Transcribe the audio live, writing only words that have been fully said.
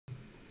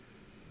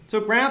So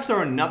graphs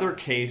are another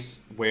case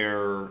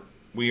where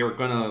we are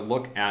going to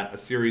look at a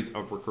series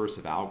of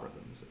recursive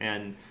algorithms.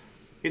 And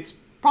it's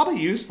probably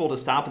useful to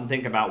stop and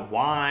think about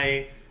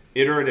why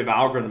iterative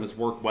algorithms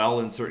work well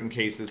in certain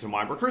cases and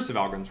why recursive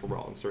algorithms work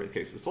well in certain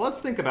cases. So let's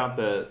think about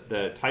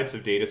the types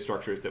of data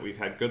structures that we've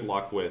had good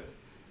luck with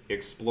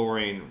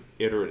exploring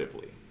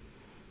iteratively.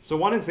 So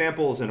one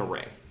example is an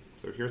array.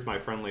 So here's my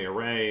friendly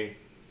array.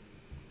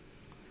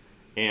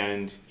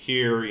 And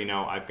here,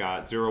 I've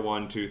got 0,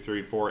 1, 2,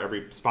 3, 4.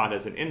 Every spot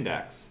has an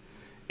index.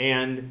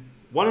 And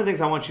one of the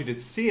things I want you to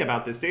see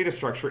about this data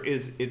structure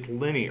is it's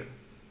linear.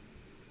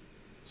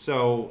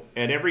 So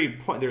at every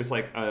point, there's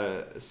like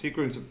a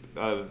sequence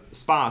of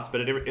spots, but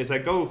as I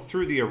go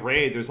through the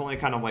array, there's only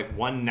kind of like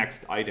one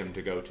next item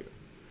to go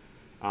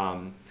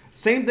to.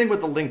 Same thing with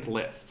the linked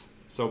list.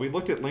 So we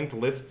looked at linked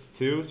lists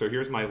too. So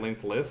here's my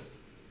linked list.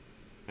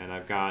 And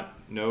I've got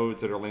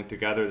nodes that are linked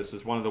together. This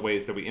is one of the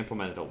ways that we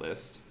implemented a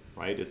list.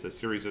 Right? It's a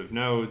series of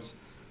nodes,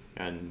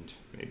 and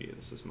maybe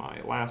this is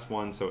my last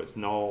one, so it's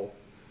null.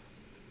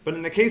 But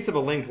in the case of a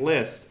linked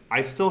list,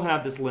 I still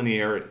have this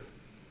linearity.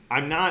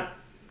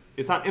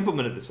 It's not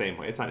implemented the same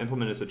way. It's not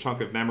implemented as a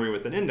chunk of memory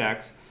with an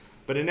index,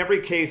 but in every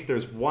case,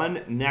 there's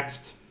one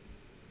next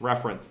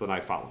reference that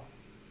I follow.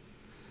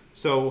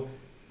 So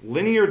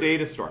linear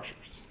data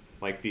structures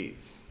like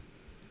these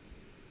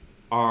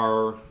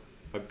are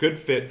a good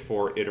fit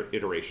for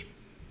iteration.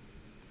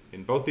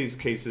 In both these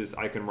cases,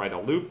 I can write a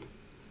loop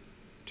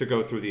to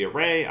go through the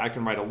array, I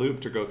can write a loop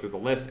to go through the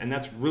list, and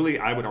that's really,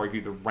 I would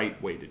argue, the right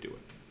way to do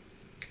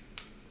it.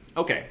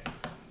 Okay,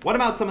 what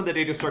about some of the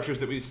data structures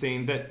that we've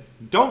seen that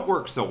don't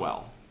work so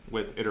well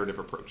with iterative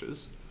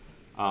approaches?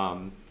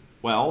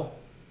 Well,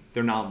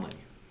 they're nonlinear,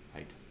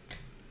 right?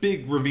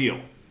 Big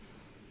reveal.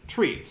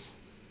 Trees.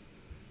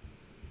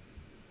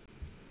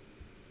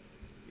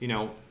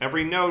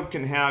 Every node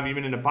can have,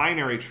 even in a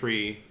binary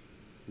tree,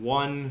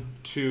 1,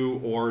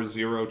 2, or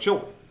 0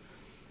 children.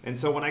 And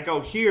so when I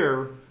go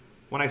here,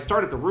 when I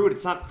start at the root,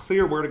 it's not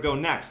clear where to go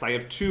next. I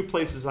have 2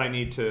 places I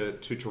need to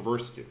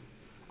traverse to.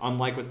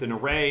 Unlike with an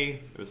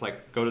array, it was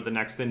like go to the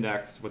next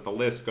index. With the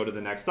list, go to the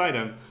next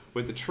item.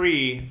 With the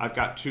tree, I've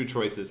got 2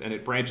 choices, and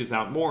it branches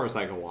out more as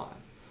I go on.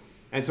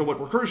 And so what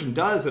recursion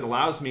does, it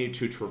allows me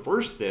to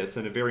traverse this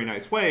in a very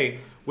nice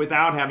way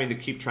without having to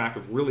keep track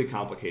of really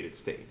complicated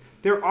state.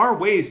 There are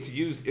ways to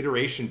use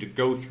iteration to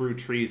go through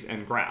trees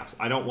and graphs.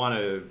 I don't want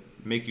to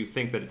make you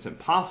think that it's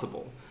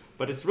impossible.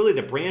 But it's really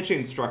the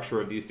branching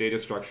structure of these data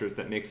structures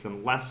that makes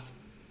them less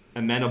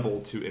amenable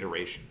to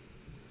iteration.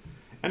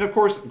 And of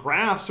course,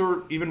 graphs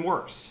are even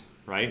worse,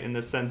 right? In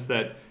the sense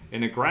that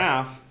in a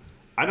graph,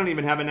 I don't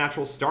even have a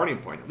natural starting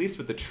point. At least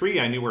with the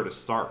tree, I knew where to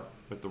start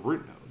with the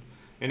root node.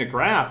 In a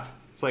graph,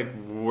 it's like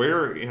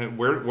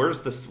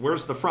where's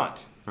the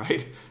front,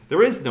 right?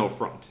 There is no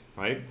front,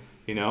 right?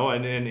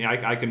 And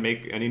I can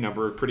make any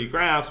number of pretty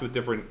graphs with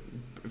different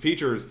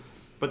features.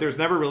 But there's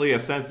never really a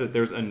sense that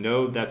there's a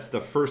node that's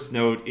the first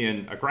node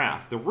in a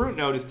graph. The root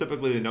node is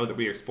typically the node that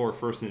we explore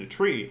first in a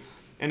tree.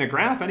 In a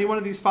graph, any one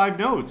of these 5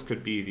 nodes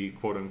could be the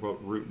quote-unquote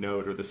root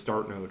node or the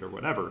start node or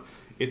whatever.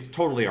 It's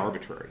totally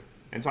arbitrary.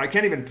 And so I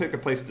can't even pick a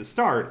place to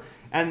start.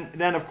 And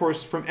then, of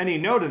course, from any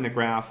node in the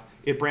graph,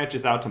 it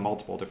branches out to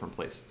multiple different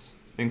places,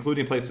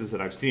 including places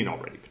that I've seen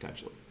already,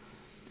 potentially.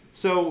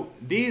 So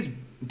these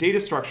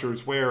data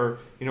structures where,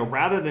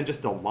 rather than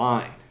just a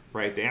line,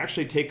 right, they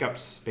actually take up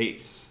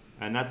space.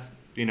 And that's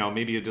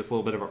maybe just a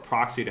little bit of a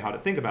proxy to how to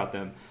think about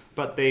them,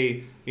 but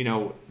the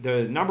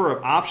number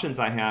of options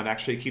I have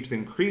actually keeps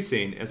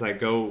increasing as I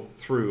go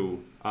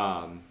through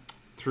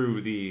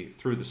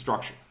the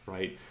structure,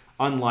 right?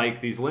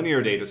 Unlike these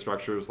linear data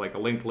structures like a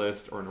linked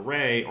list or an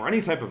array or any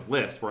type of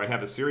list where I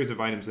have a series of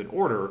items in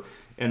order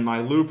and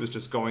my loop is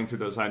just going through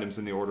those items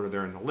in the order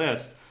they're in the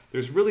list.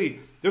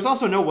 There's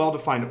also no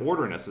well-defined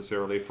order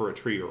necessarily for a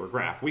tree or a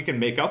graph. We can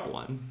make up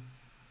one,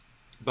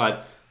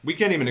 but we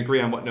can't even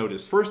agree on what node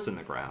is first in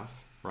the graph,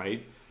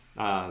 right?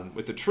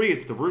 With the tree,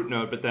 it's the root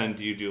node, but then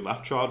do you do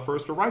left child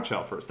first or right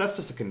child first? That's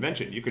just a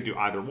convention. You could do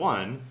either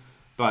one,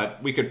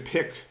 but we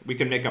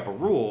can make up a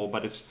rule,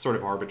 but it's sort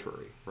of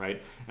arbitrary,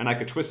 right? And I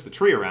could twist the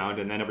tree around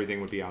and then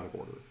everything would be out of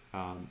order.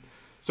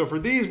 So for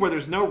these where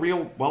there's no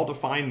real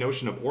well-defined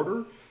notion of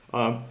order,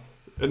 and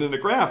in a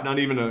graph, not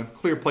even a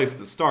clear place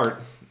to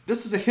start,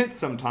 this is a hint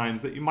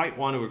sometimes that you might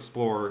want to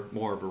explore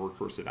more of a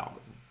recursive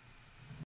algorithm.